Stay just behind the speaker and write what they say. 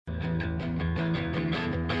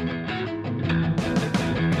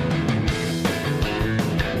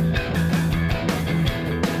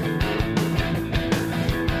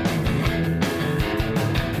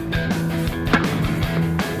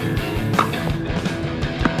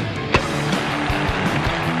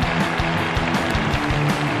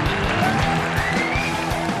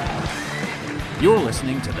You're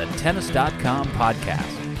listening to the Tennis.com podcast.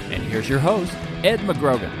 And here's your host, Ed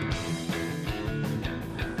McGrogan.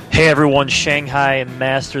 Hey everyone, Shanghai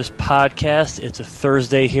Masters podcast. It's a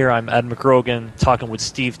Thursday here. I'm Ed McGrogan talking with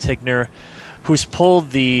Steve Tigner, who's pulled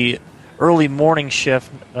the early morning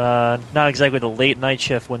shift, not exactly the late night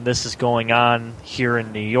shift when this is going on here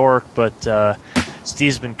in New York, but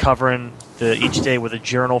Steve's been covering each day with a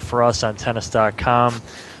journal for us on Tennis.com.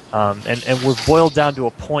 And we're boiled down to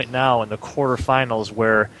a point now in the quarterfinals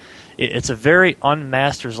where it's a very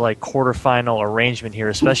un-Masters-like quarterfinal arrangement here,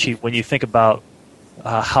 especially when you think about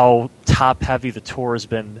how top-heavy the tour has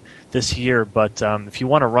been this year. But if you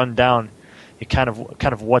want to run down kind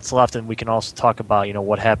of what's left, and we can also talk about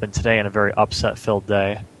what happened today in a very upset-filled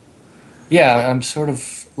day. Yeah, I'm sort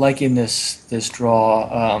of liking this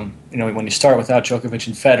draw. When you start without Djokovic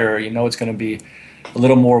and Federer, it's going to be a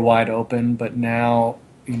little more wide open. But now,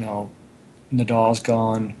 Nadal's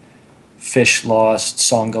gone, Fish lost,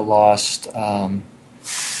 Tsonga lost.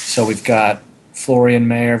 So we've got Florian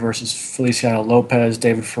Mayer versus Feliciano Lopez,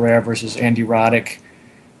 David Ferrer versus Andy Roddick,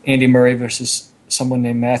 Andy Murray versus someone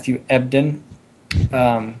named Matthew Ebden,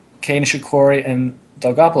 Kei Nishikori, and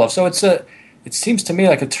Dolgopolov. So it seems to me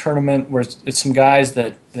like a tournament where it's some guys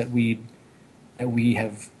that we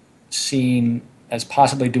have seen as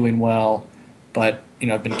possibly doing well, but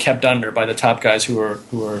have been kept under by the top guys who are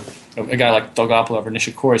a guy like Dolgopolov or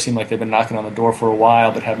Nishikori seem like they've been knocking on the door for a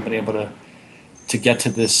while, but haven't been able to get to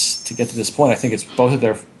this point. I think it's both of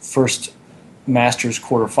their first Masters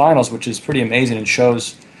quarterfinals, which is pretty amazing and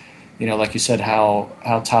shows, like you said, how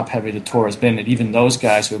top heavy the tour has been. And even those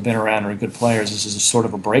guys who have been around are good players. This is a sort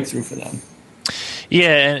of a breakthrough for them. Yeah,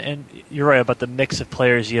 and you're right about the mix of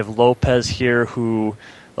players. You have Lopez here, who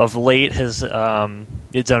of late has done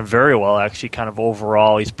very well, actually, kind of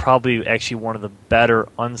overall. He's probably actually one of the better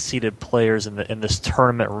unseeded players in this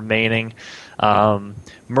tournament remaining.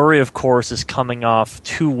 Murray, of course, is coming off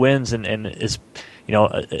 2 wins and is,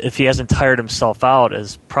 if he hasn't tired himself out,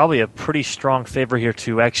 is probably a pretty strong favorite here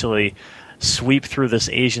to actually sweep through this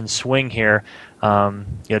Asian swing here.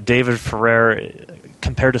 David Ferrer,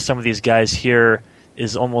 compared to some of these guys here,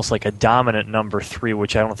 is almost like a dominant number 3,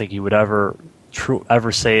 which I don't think you would ever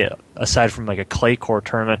say aside from like a clay court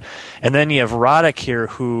tournament. And then you have Roddick here,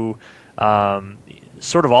 who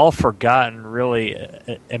sort of all forgotten really,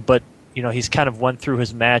 but he's kind of went through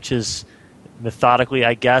his matches methodically,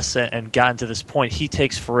 I guess, and gotten to this point. He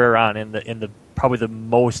takes Ferrer on in the probably the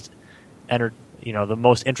most the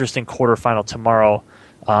most interesting quarterfinal tomorrow.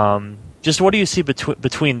 Just what do you see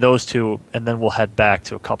between those two, and then we'll head back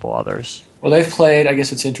to a couple others. Well, they've played. I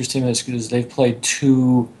guess it's interesting because they've played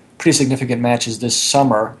 2 pretty significant matches this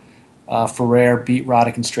summer. Ferrer beat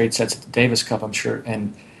Roddick in straight sets at the Davis Cup, I'm sure,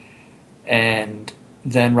 and then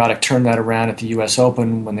Roddick turned that around at the U.S.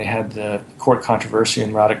 Open when they had the court controversy,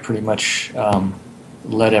 and Roddick pretty much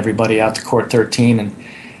led everybody out to court 13, and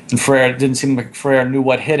Ferrer, it didn't seem like Ferrer knew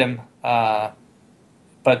what hit him,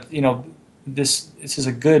 but this is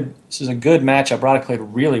a good matchup. Roddick played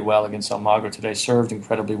really well against Almagro today, served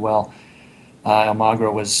incredibly well.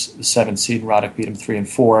 Almagro was the 7th seed, and Roddick beat him 3 and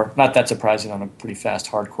 4. Not that surprising on a pretty fast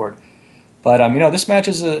hard court. But this match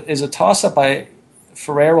is a toss-up.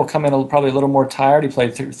 Ferrer will come in probably a little more tired. He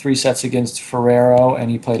played 3 sets against Ferrero,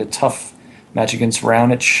 and he played a tough match against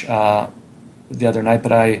Raonic the other night.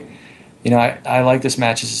 But I like this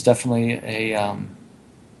match. This is definitely a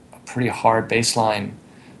pretty hard baseline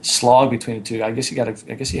slog between the two. I guess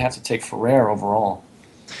you have to take Ferrer overall.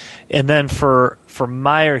 And then for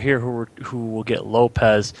Mayer here, who will get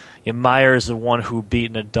Lopez, Mayer is the one who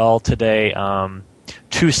beat Nadal today.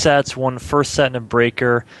 2 sets, one first set and a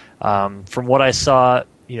breaker. From what I saw,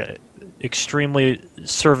 extremely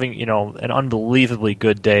serving, an unbelievably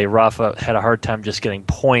good day. Rafa had a hard time just getting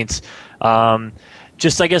points. I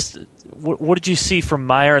guess, what did you see from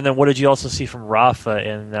Mayer, and then what did you also see from Rafa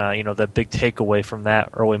in that big takeaway from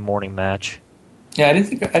that early morning match? Yeah, I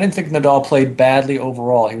didn't think Nadal played badly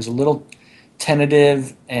overall. He was a little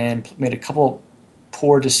tentative and made a couple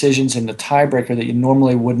poor decisions in the tiebreaker that you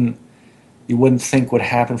normally wouldn't think would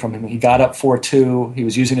happen from him. He got up 4-2. He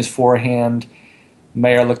was using his forehand.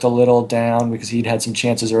 Mayer looked a little down because he'd had some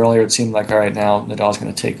chances earlier. It seemed like, all right, now Nadal's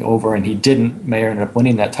going to take over, and he didn't. Mayer ended up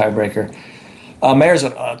winning that tiebreaker. Mayer's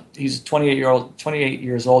he's 28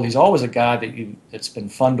 years old. He's always a guy that's been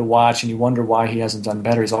fun to watch, and you wonder why he hasn't done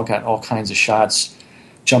better. He's got all kinds of shots,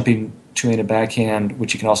 jumping two-handed backhand,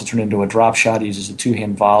 which he can also turn into a drop shot. He uses a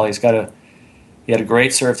two-hand volley. He had a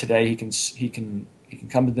great serve today. He can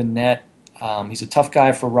come to the net. He's a tough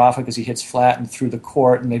guy for Rafa because he hits flat and through the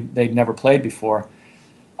court, and they'd never played before.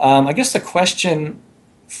 I guess the question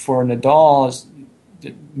for Nadal is,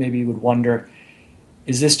 maybe you would wonder,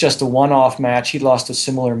 is this just a one-off match? He lost a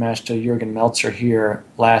similar match to Jürgen Meltzer here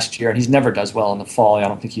last year, and he's never does well in the fall. I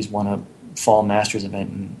don't think he's won a fall Masters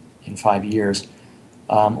event in 5 years.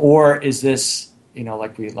 Or is this,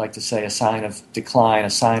 like we like to say, a sign of decline, a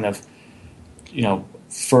sign of,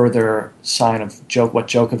 further sign of what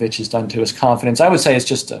Djokovic has done to his confidence? I would say this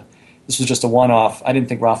was just a one-off. I didn't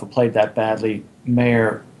think Rafa played that badly.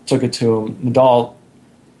 Mayer took it to him. Nadal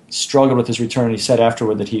struggled with his return. He said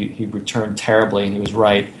afterward that he returned terribly, and he was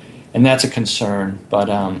right, and that's a concern. But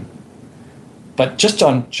just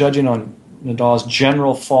on judging on Nadal's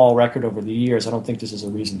general fall record over the years, I don't think this is a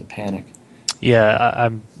reason to panic. Yeah,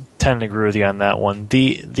 I tend to agree with you on that one.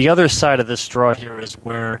 The other side of this draw here is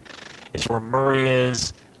where Murray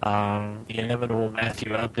is, the inevitable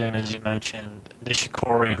Matthew Ebden, as you mentioned,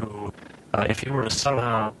 Nishikori, who, if he were to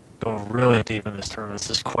somehow go really deep in this tournament, this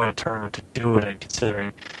is quite a tournament to do it, and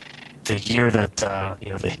considering the year that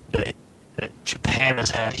that Japan has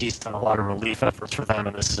had, he's done a lot of relief efforts for them,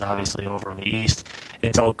 and this is obviously over in the East.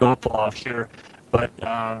 It's Gopalov here, but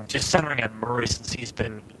just centering on Murray, since he's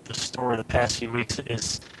been the story the past few weeks,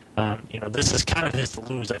 is this is kind of his to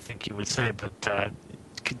lose, I think you would say. But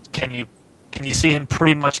can you see him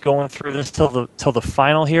pretty much going through this till the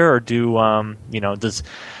final here, or does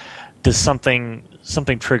something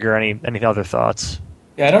trigger any other thoughts?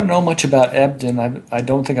 Yeah, I don't know much about Ebden. I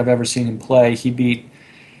don't think I've ever seen him play. He beat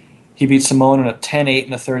Simone in a 10-8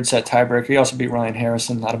 in the third set tiebreaker. He also beat Ryan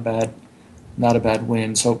Harrison. Not a bad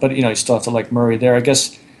win. So, but you still have to like Murray there. I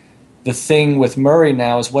guess the thing with Murray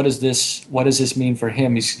now is what does this mean for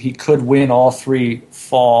him? He could win all 3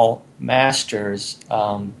 fall Masters.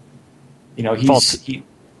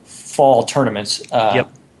 Fall tournaments.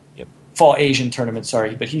 Yep. Fall Asian tournaments.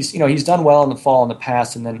 Sorry, but he's done well in the fall in the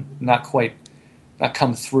past, and then not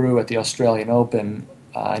come through at the Australian Open.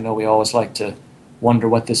 I know we always like to wonder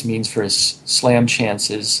what this means for his slam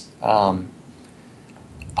chances.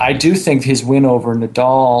 I do think his win over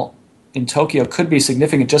Nadal in Tokyo could be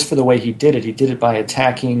significant just for the way he did it. He did it by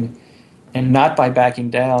attacking and not by backing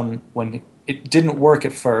down when it didn't work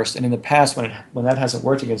at first. And in the past, when that hasn't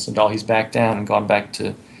worked against Nadal, he's backed down and gone back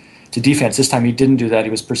to defense. This time he didn't do that.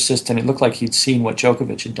 He was persistent. It looked like he'd seen what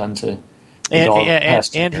Djokovic had done to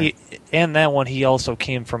Nadal. And that one, he also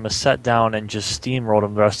came from a set down and just steamrolled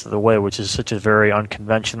him the rest of the way, which is such a very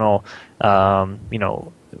unconventional,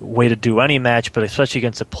 way to do any match, but especially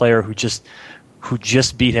against a player who just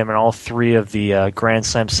beat him in all 3 of the Grand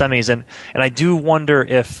Slam semis. And I do wonder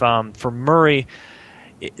if for Murray,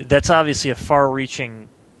 that's obviously a far-reaching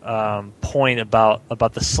point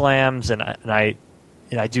about the slams, and I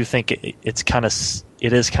do think it is kind of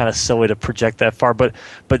silly to project that far, but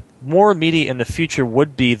more immediate in the future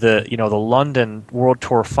would be the London World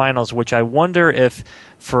Tour Finals, which I wonder if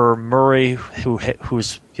for Murray,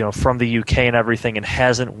 who's from the UK and everything and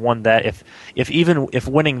hasn't won that, if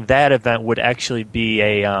winning that event would actually be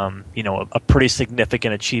a pretty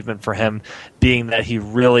significant achievement for him, being that he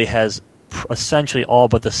really has essentially all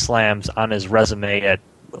but the slams on his resume at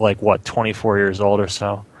 24 years old or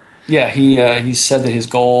so. Yeah, he said that his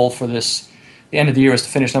goal for the end of the year is to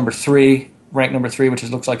finish ranked number 3, which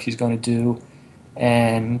it looks like he's going to do,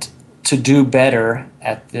 and to do better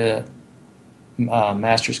at the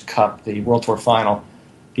Masters Cup, the World Tour Final.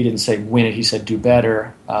 He didn't say win it; he said do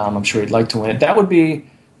better. I'm sure he'd like to win it. That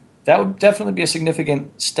would definitely be a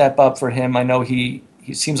significant step up for him. I know he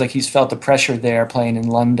seems like he's felt the pressure there playing in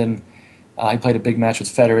London. He played a big match with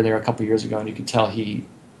Federer there a couple of years ago, and you could tell he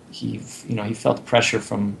felt the pressure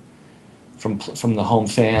from the home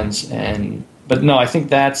fans. But no, I think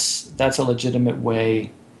that's a legitimate way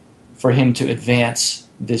for him to advance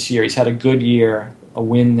this year. He's had a good year, a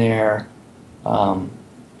win there.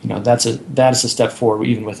 That's a step forward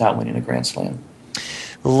even without winning a Grand Slam.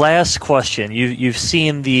 Last question. You've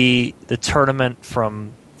seen the tournament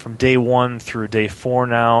from day 1 through day 4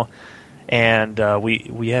 now, and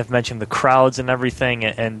we have mentioned the crowds and everything.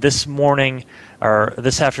 And this morning or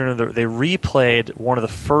this afternoon, they replayed one of the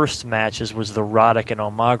first matches, was the Roddick and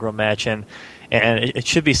Almagro match, and it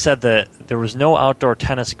should be said that there was no outdoor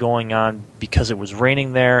tennis going on because it was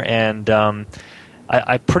raining there, and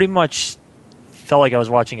I pretty much felt like I was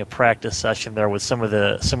watching a practice session there with some of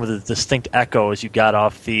the distinct echoes you got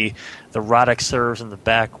off the Roddick serves in the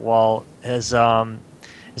back wall. Has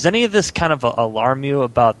any of this kind of alarm you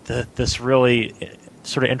about this really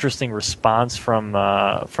sort of interesting response from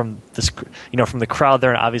this, from the crowd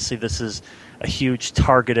there? And obviously, this is a huge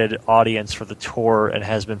targeted audience for the tour and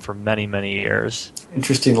has been for many, many years.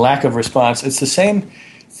 Interesting lack of response. It's the same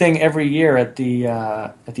thing every year at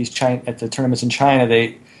the tournaments in China.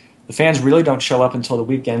 the fans really don't show up until the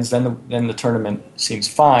weekends. Then the tournament seems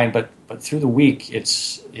fine, but through the week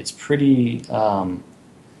it's pretty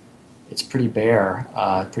bare,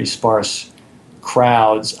 pretty sparse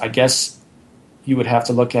crowds. I guess you would have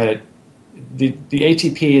to look at it. The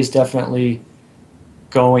ATP is definitely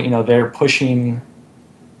going. They're pushing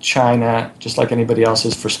China just like anybody else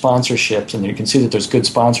is for sponsorships, and you can see that there's good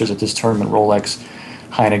sponsors at this tournament: Rolex,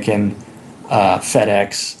 Heineken,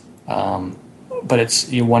 FedEx. But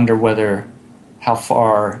you wonder how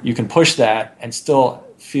far you can push that and still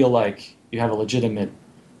feel like you have a legitimate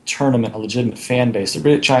tournament, a legitimate fan base.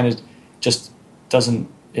 China just doesn't.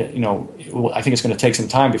 I think it's going to take some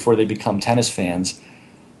time before they become tennis fans.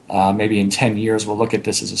 Maybe in 10 years we'll look at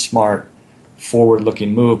this as a smart,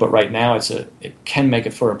 forward-looking move. But right now it can make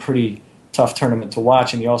it for a pretty tough tournament to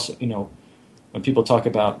watch. And you also, when people talk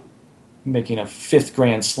about making a 5th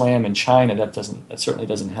Grand Slam in China, that certainly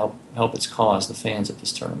doesn't help its cause, the fans at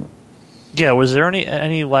this tournament. Yeah, was there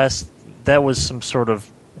any last? That was some sort of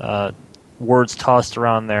words tossed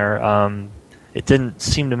around there. It didn't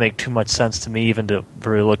seem to make too much sense to me, even to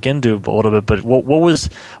really look into a little bit. But what was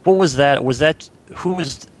that? Was that who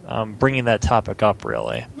was bringing that topic up?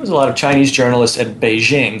 Really, there was a lot of Chinese journalists at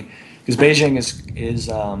Beijing, because Beijing is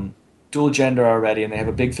dual gender already, and they have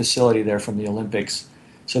a big facility there from the Olympics.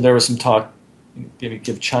 So there was some talk,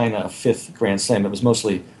 give China a 5th Grand Slam. It was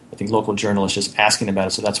mostly, I think, local journalists just asking about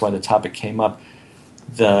it, so that's why the topic came up.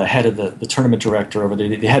 The head of the tournament director over there,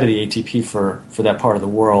 the head of the ATP for that part of the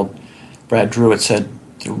world, Brad Druitt, said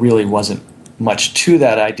there really wasn't much to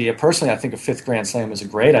that idea. Personally, I think a 5th Grand Slam is a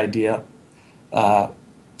great idea. Of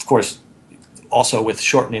course, also with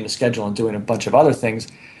shortening the schedule and doing a bunch of other things.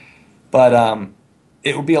 But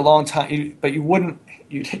it would be a long time. But you wouldn't.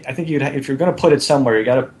 I think if you're going to put it somewhere,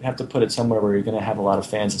 you have to put it somewhere where you're going to have a lot of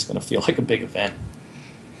fans. It's going to feel like a big event,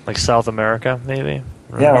 like South America, maybe.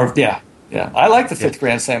 Right? Yeah. I like the 5th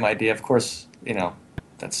Grand Slam idea. Of course,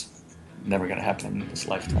 that's never going to happen in this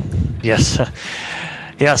lifetime. Yes.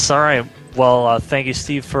 Yes. All right. Well, thank you,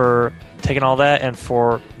 Steve, for taking all that, and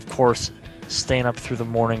for, of course, staying up through the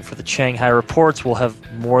morning for the Shanghai reports. We'll have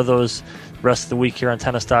more of those the rest of the week here on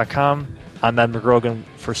Tennis.com. I'm Ed McGrogan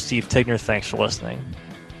for Steve Tigner. Thanks for listening.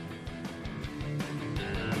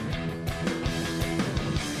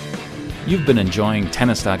 You've been enjoying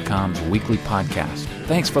Tennis.com's weekly podcast.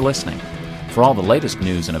 Thanks for listening. For all the latest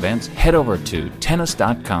news and events, head over to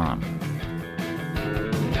Tennis.com.